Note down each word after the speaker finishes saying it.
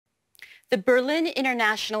The Berlin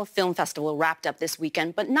International Film Festival wrapped up this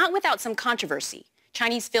weekend, but not without some controversy.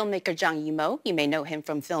 Chinese filmmaker Zhang Yimou, you may know him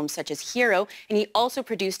from films such as Hero, and he also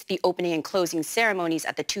produced the opening and closing ceremonies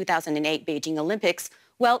at the 2008 Beijing Olympics.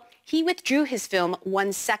 Well, he withdrew his film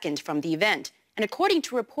 1 second from the event, and according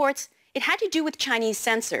to reports, it had to do with Chinese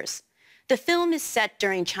censors. The film is set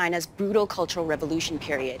during China's brutal Cultural Revolution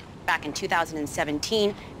period. Back in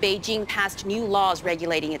 2017, Beijing passed new laws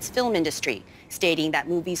regulating its film industry, stating that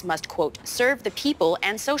movies must, quote, serve the people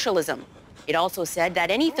and socialism. It also said that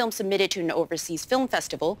any film submitted to an overseas film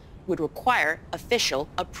festival would require official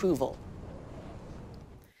approval.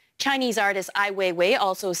 Chinese artist Ai Weiwei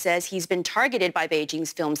also says he's been targeted by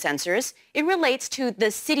Beijing's film censors. It relates to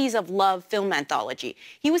the Cities of Love film anthology.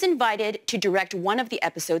 He was invited to direct one of the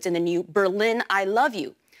episodes in the new Berlin I Love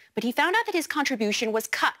You, but he found out that his contribution was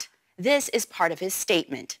cut. This is part of his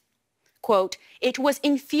statement. Quote, "It was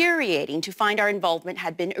infuriating to find our involvement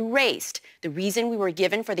had been erased. The reason we were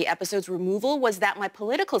given for the episode's removal was that my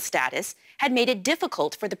political status had made it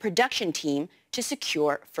difficult for the production team to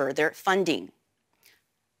secure further funding."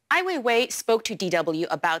 Ai Weiwei spoke to DW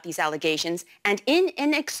about these allegations and in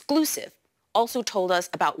an exclusive also told us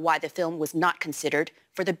about why the film was not considered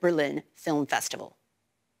for the Berlin Film Festival.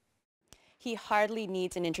 He hardly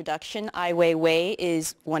needs an introduction. Ai Weiwei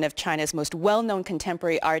is one of China's most well-known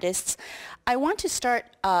contemporary artists. I want to start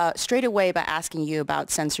straight away by asking you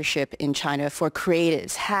about censorship in China for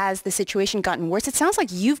creatives. Has the situation gotten worse? It sounds like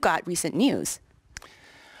you've got recent news.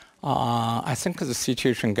 I think the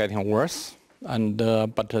situation getting worse, but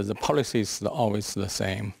the policy is always the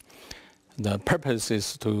same. The purpose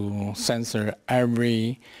is to censor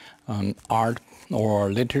every art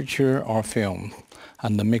or literature or film,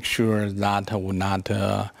 and make sure that will not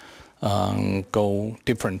go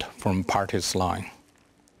different from party's line.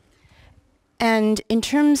 And in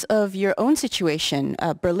terms of your own situation,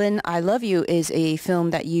 Berlin I Love You is a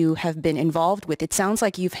film that you have been involved with. It sounds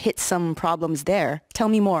like you've hit some problems there. Tell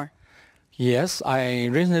me more. Yes,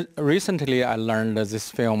 recently I learned that this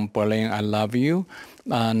film, Berlin I Love You,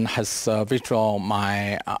 has visual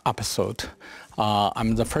my episode.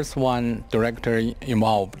 I'm the first one director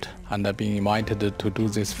involved and I've been invited to do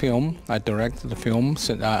this film. I directed the film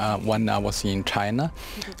when I was in China,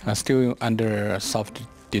 still under soft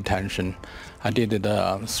detention. I did it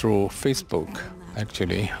through Facebook,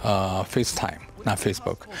 actually, FaceTime, not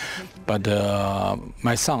Facebook. But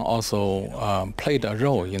my son also played a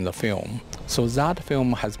role in the film. So that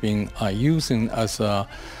film has been using as a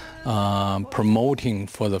promoting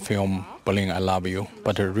for the film Berlin I Love You.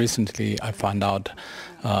 But recently I found out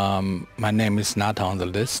my name is not on the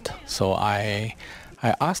list. So I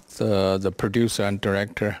asked the producer and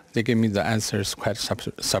director. They gave me the answers quite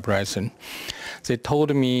surprising. They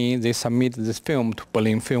told me they submitted this film to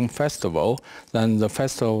Berlin Film Festival. Then the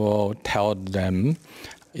festival told them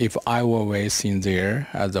if Ai Weiwei is in there,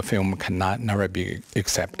 the film cannot never be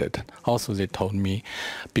accepted. Also, they told me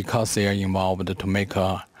because they are involved to make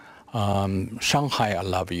a Shanghai I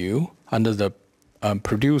Love You, and the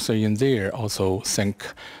producer in there also think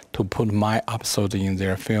to put my episode in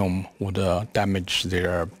their film would damage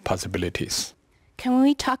their possibilities. Can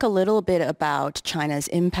we talk a little bit about China's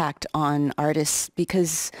impact on artists?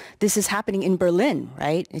 Because this is happening in Berlin,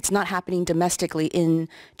 right? It's not happening domestically in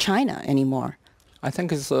China anymore. I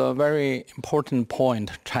think it's a very important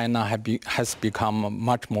point. China has become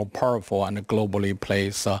much more powerful and globally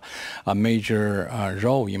plays a major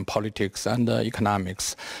role in politics and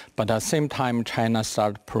economics. But at the same time, China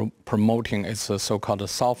started promoting its so-called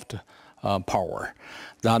soft power.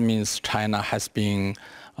 That means China has been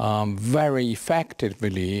very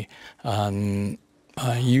effectively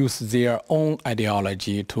use their own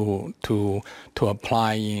ideology to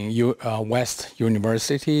apply in West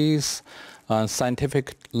universities,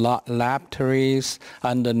 scientific laboratories,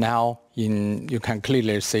 and now you can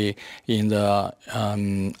clearly see in the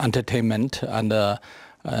entertainment and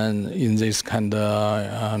in this kind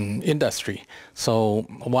of industry. So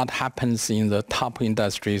what happens in the top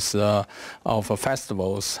industries of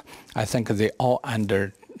festivals, I think they all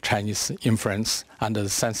under Chinese influence, and the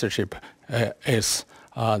censorship is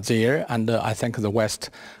there, and I think the West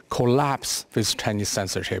collapsed with Chinese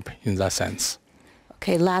censorship in that sense.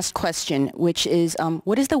 Okay, last question, which is,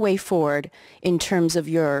 what is the way forward in terms of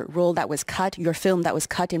your role that was cut, your film that was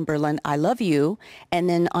cut in Berlin, I Love You, and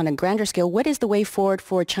then on a grander scale, what is the way forward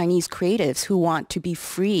for Chinese creatives who want to be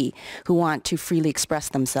free, who want to freely express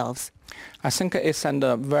themselves? I think it sends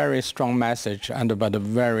a very strong message, but a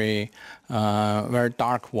very very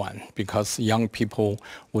dark one, because young people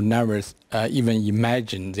would never even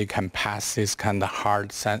imagine they can pass this kind of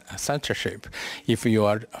hard censorship. If you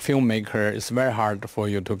are a filmmaker, it's very hard for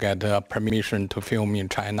you to get permission to film in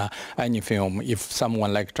China, any film. If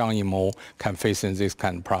someone like Zhang Yimou can face this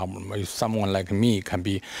kind of problem, if someone like me can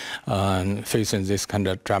be facing this kind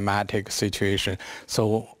of dramatic situation.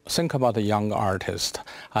 So think about the young artist.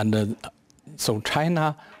 And so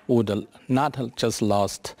China would not just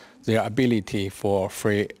lost their ability for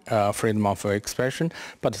freedom of expression,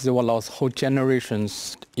 but they will lose whole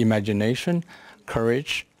generations' imagination,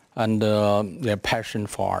 courage, and their passion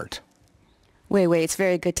for art. Weiwei, it's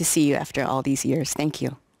very good to see you after all these years. Thank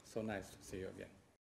you. So nice.